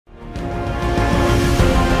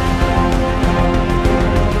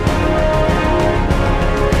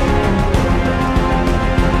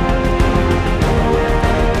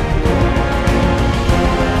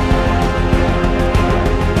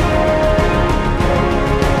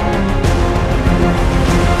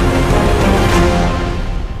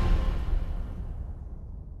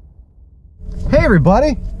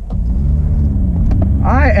everybody,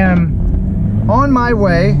 I am on my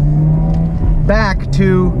way back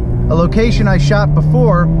to a location I shot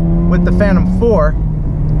before with the Phantom 4.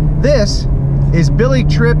 This is Billy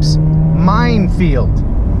Tripp's Mindfield.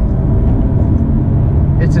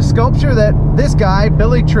 It's a sculpture that this guy,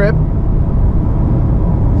 Billy Tripp,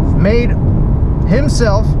 made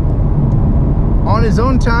himself on his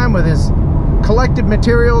own time with his collected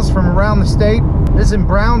materials from around the state. This is in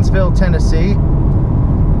Brownsville, Tennessee.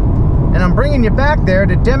 And I'm bringing you back there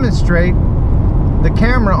to demonstrate the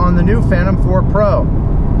camera on the new Phantom 4 Pro.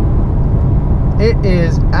 It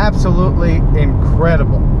is absolutely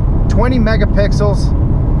incredible. 20 megapixels,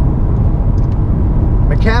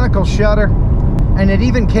 mechanical shutter, and it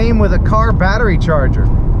even came with a car battery charger.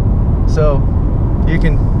 So you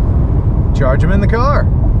can charge them in the car.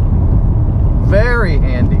 Very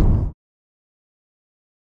handy.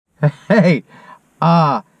 Hey,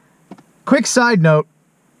 quick side note,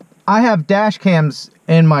 I have dash cams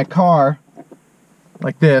in my car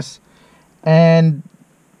like this, and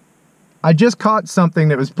I just caught something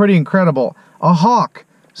that was pretty incredible. A hawk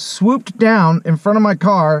swooped down in front of my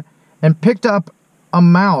car and picked up a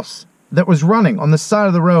mouse that was running on the side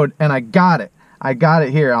of the road, and I got it. I got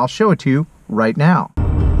it here. I'll show it to you right now.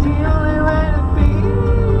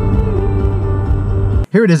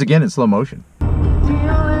 Here it is again in slow motion.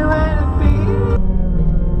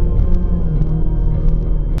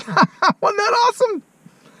 Wasn't that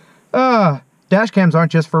awesome? Dash cams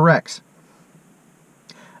aren't just for wrecks.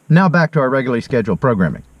 Now back to our regularly scheduled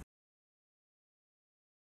programming.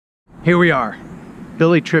 Here we are,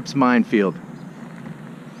 Billy Tripp's Mindfield,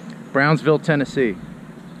 Brownsville, Tennessee.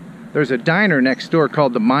 There's a diner next door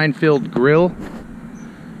called the Mindfield Grill.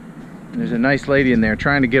 There's a nice lady in there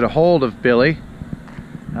trying to get a hold of Billy.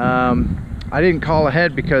 I didn't call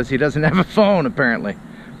ahead because he doesn't have a phone apparently,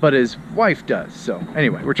 but his wife does. So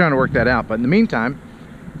anyway, we're trying to work that out. But in the meantime,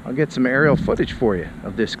 I'll get some aerial footage for you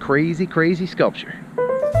of this crazy, crazy sculpture.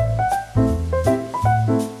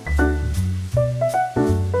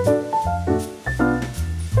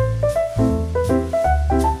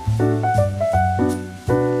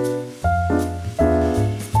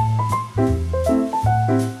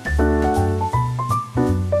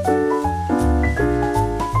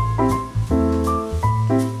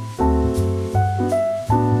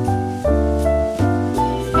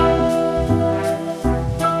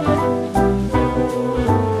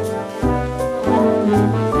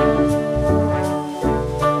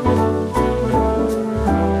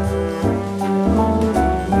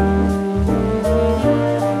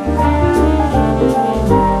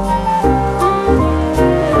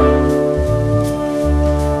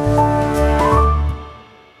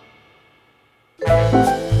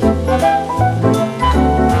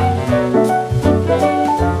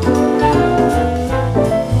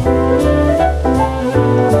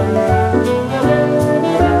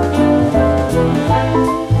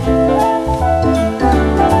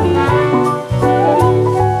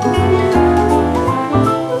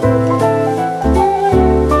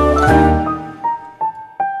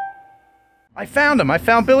 I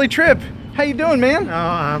found Billy Tripp. How you doing, man? Oh,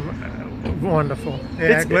 I'm wonderful.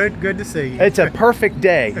 Yeah, good to see you. It's a perfect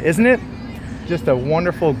day, isn't it? Just a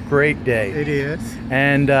wonderful, great day. It is.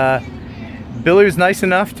 And Billy was nice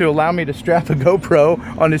enough to allow me to strap a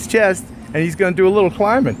GoPro on his chest, and he's going to do a little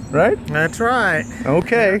climbing, right? That's right.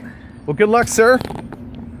 Okay. Well, good luck, sir.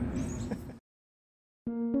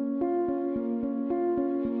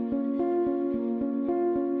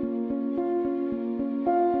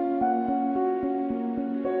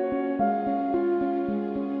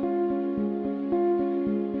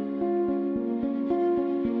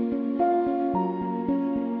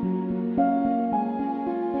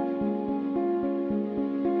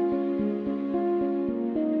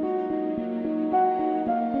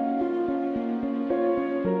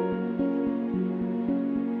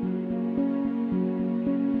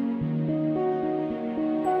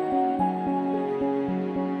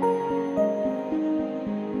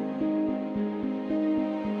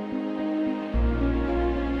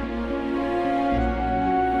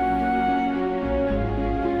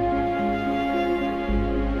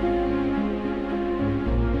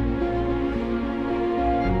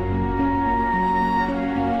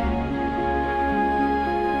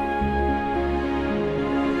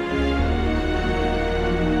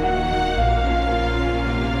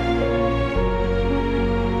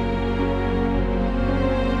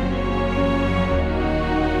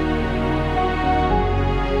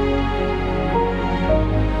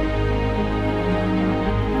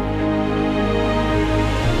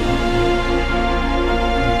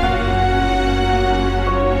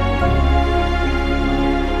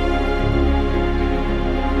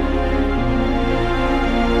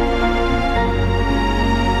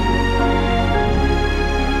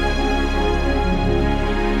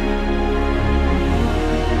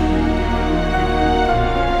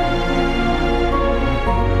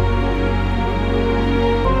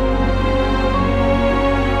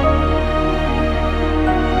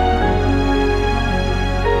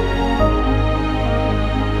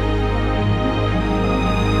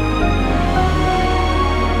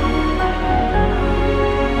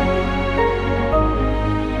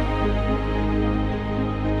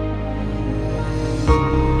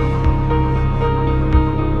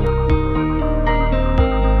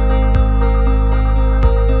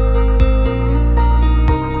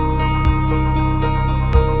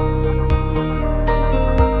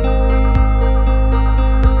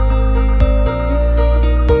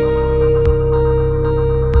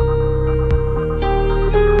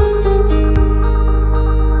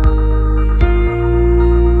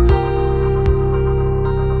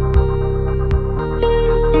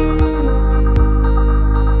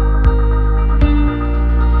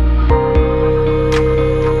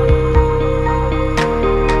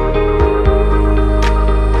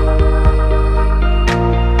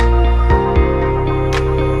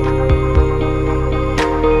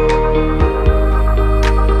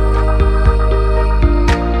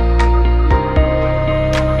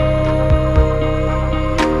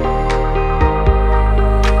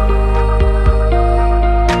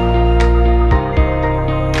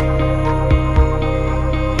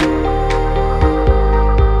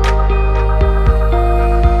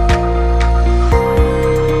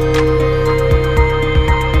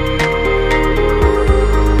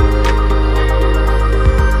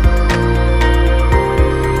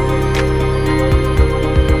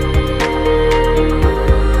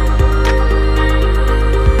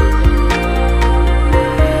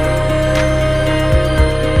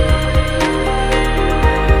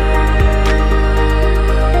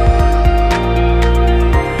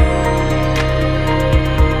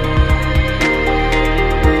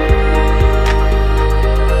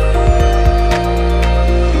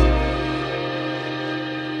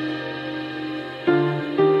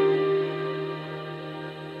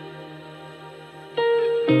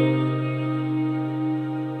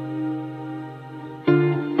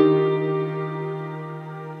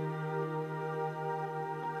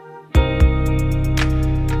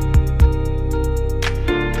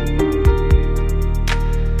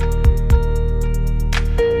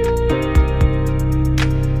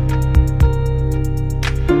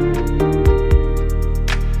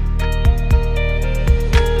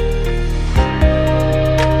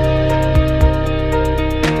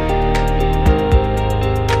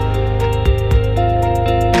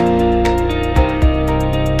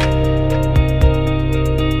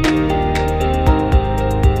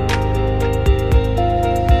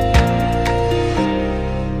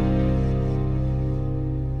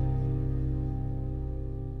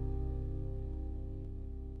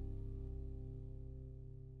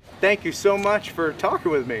 thank you so much for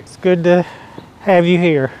talking with me. It's good to have you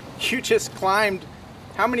here. You just climbed,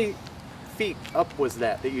 how many feet up was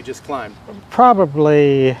that you just climbed?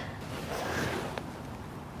 Probably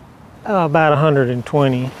about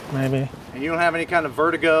 120, maybe. And you don't have any kind of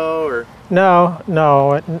vertigo or? No.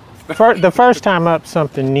 The first time up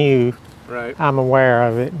something new, Right. I'm aware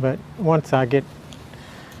of it, but once I get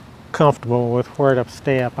comfortable with where to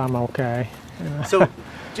step, I'm okay. So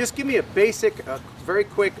just give me a very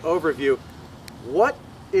quick overview. What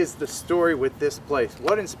is the story with this place?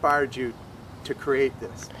 What inspired you to create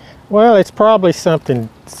this? Well, it's probably something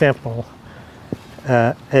simple,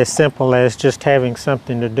 as simple as just having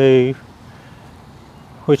something to do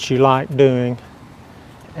which you like doing.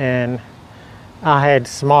 And I had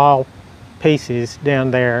small pieces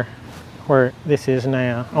down there where this is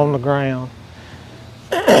now, on the ground.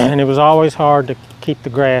 And it was always hard to keep the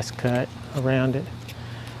grass cut around it.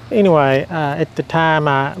 Anyway, at the time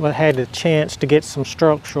I had a chance to get some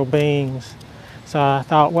structural beams. So I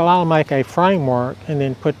thought, well, I'll make a framework and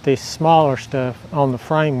then put this smaller stuff on the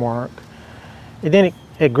framework. And then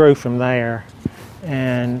it grew from there.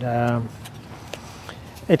 And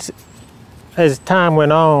as time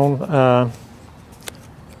went on,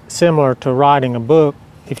 similar to writing a book,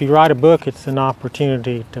 if you write a book, it's an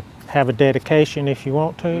opportunity to have a dedication if you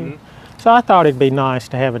want to. Mm-hmm. So I thought it'd be nice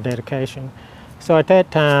to have a dedication. So at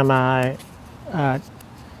that time, I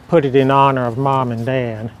put it in honor of Mom and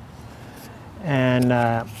Dad. And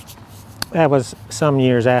that was some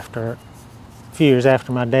years after, a few years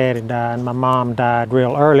after my dad had died. My mom died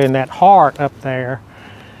real early, and that heart up there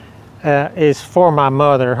is for my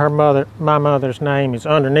mother. My mother's name is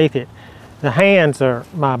underneath it. The hands are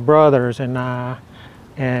my brothers and I,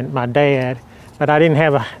 and my dad, but I didn't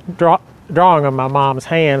have a drawing of my mom's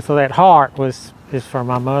hand, so that heart is for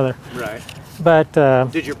my mother. Right. But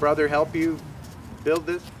did your brother help you build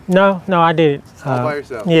this? No, I did it all by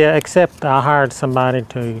yourself. Yeah, except I hired somebody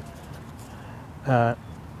to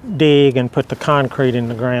dig and put the concrete in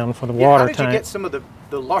the ground for the water tank. How did you get some of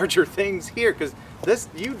the larger things here? Because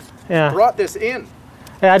you brought this in.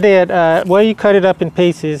 Yeah, I did. Well, you cut it up in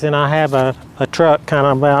pieces, and I have a truck kind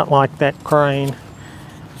of about like that crane.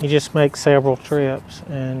 You just make several trips,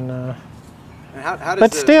 and how does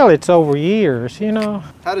but still, it's over years, you know.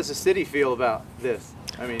 How does the city feel about this?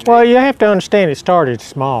 I mean, well, you have to understand it started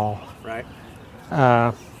small. Right.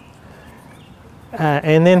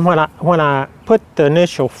 And then when I put the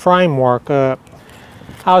initial framework up,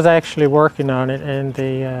 I was actually working on it, and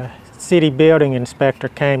the city building inspector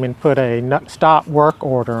came and put a stop work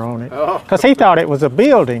order on it because he thought it was a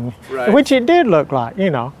building, right. Which it did look like, you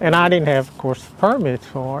know. And I didn't have, of course, permits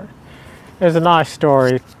for it. There's a nice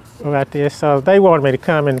story about this. So they wanted me to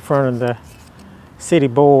come in front of the city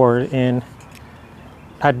board, and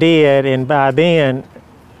I did. And by then,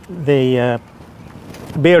 the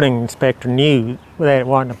building inspector knew that it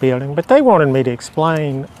wasn't a building, but they wanted me to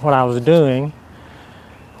explain what I was doing,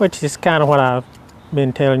 which is kind of what I've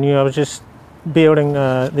been telling you. I was just building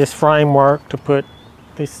this framework to put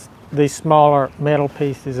these smaller metal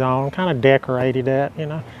pieces on, kind of decorated it, you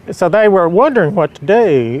know. So they were wondering what to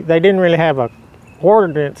do. They didn't really have a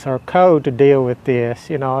ordinance or code to deal with this,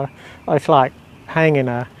 you know. It's like hanging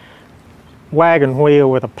a wagon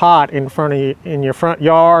wheel with a pot in front of you in your front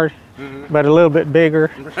yard, mm-hmm. but a little bit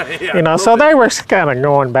bigger, right, yeah, you know. So they were kind of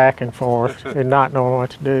going back and forth and not knowing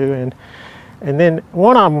what to do. And then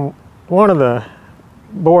one of the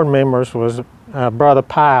board members was Brother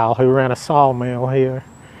Pyle, who ran a sawmill here.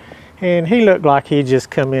 And he looked like he'd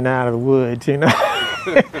just come in out of the woods, you know.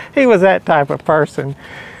 He was that type of person.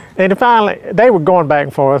 And finally, they were going back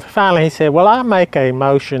and forth. Finally, he said, well, I make a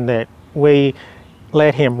motion that we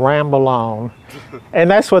let him ramble on.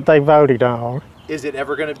 And that's what they voted on. Is it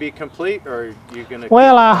ever going to be complete, or are you going to...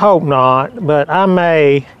 Well, I hope not, but I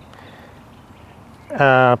may,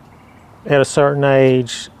 at a certain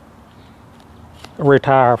age,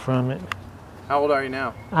 retire from it. How old are you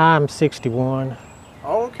now? I'm 61.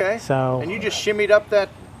 Oh, okay. So, and you just shimmied up that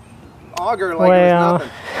auger like it was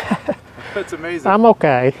nothing. That's amazing. I'm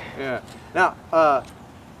okay. Yeah. Now,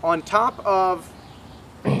 on top of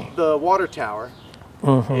the water tower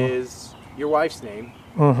mm-hmm. is your wife's name.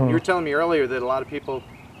 Mm-hmm. You were telling me earlier that a lot of people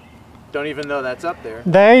don't even know that's up there.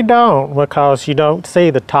 They don't, because you don't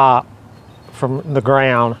see the top from the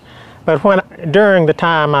ground. But during the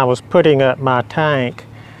time I was putting up my tank,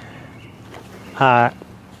 I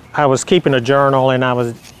was keeping a journal, and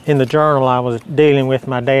in the journal I was dealing with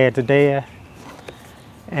my dad's death.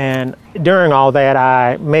 And during all that,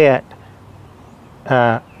 I met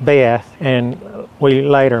Beth, and we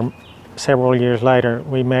later, several years later,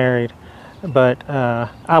 we married. But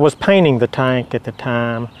I was painting the tank at the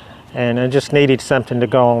time, and I just needed something to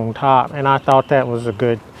go on top, and I thought that was a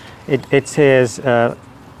good. It says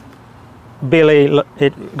Billy.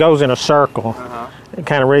 It goes in a circle. It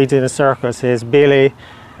kind of reads in a circle. It says Billy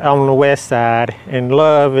on the west side, and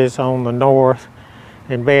Love is on the north,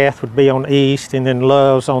 and Beth would be on the east, and then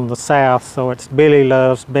Love's on the south. So it's Billy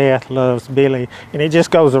loves Beth, loves Billy, and it just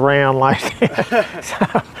goes around like that.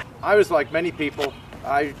 So, I was like many people.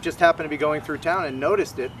 I just happened to be going through town and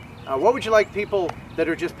noticed it. What would you like people that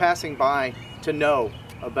are just passing by to know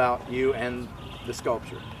about you and the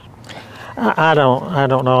sculpture? I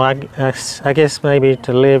don't know. I guess maybe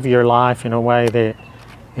to live your life in a way that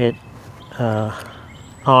it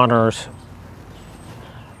honors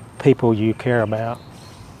people you care about.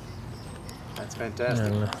 That's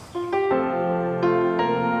fantastic.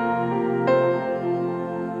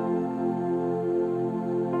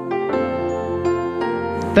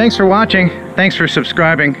 Thanks for watching. Thanks for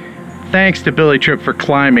subscribing. Thanks to Billy Tripp for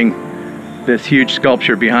climbing this huge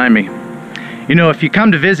sculpture behind me. You know, if you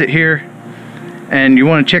come to visit here and you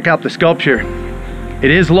want to check out the sculpture,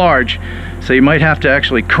 it is large, so you might have to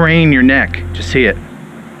actually crane your neck to see it.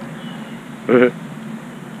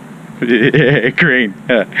 Crane.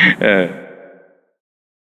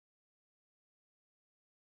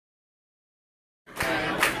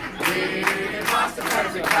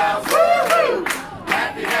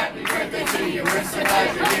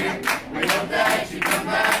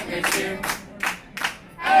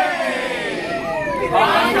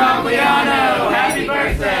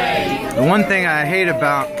 The one thing I hate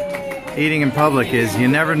about eating in public is you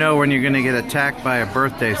never know when you're going to get attacked by a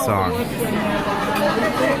birthday song.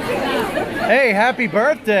 Hey, happy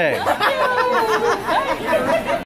birthday!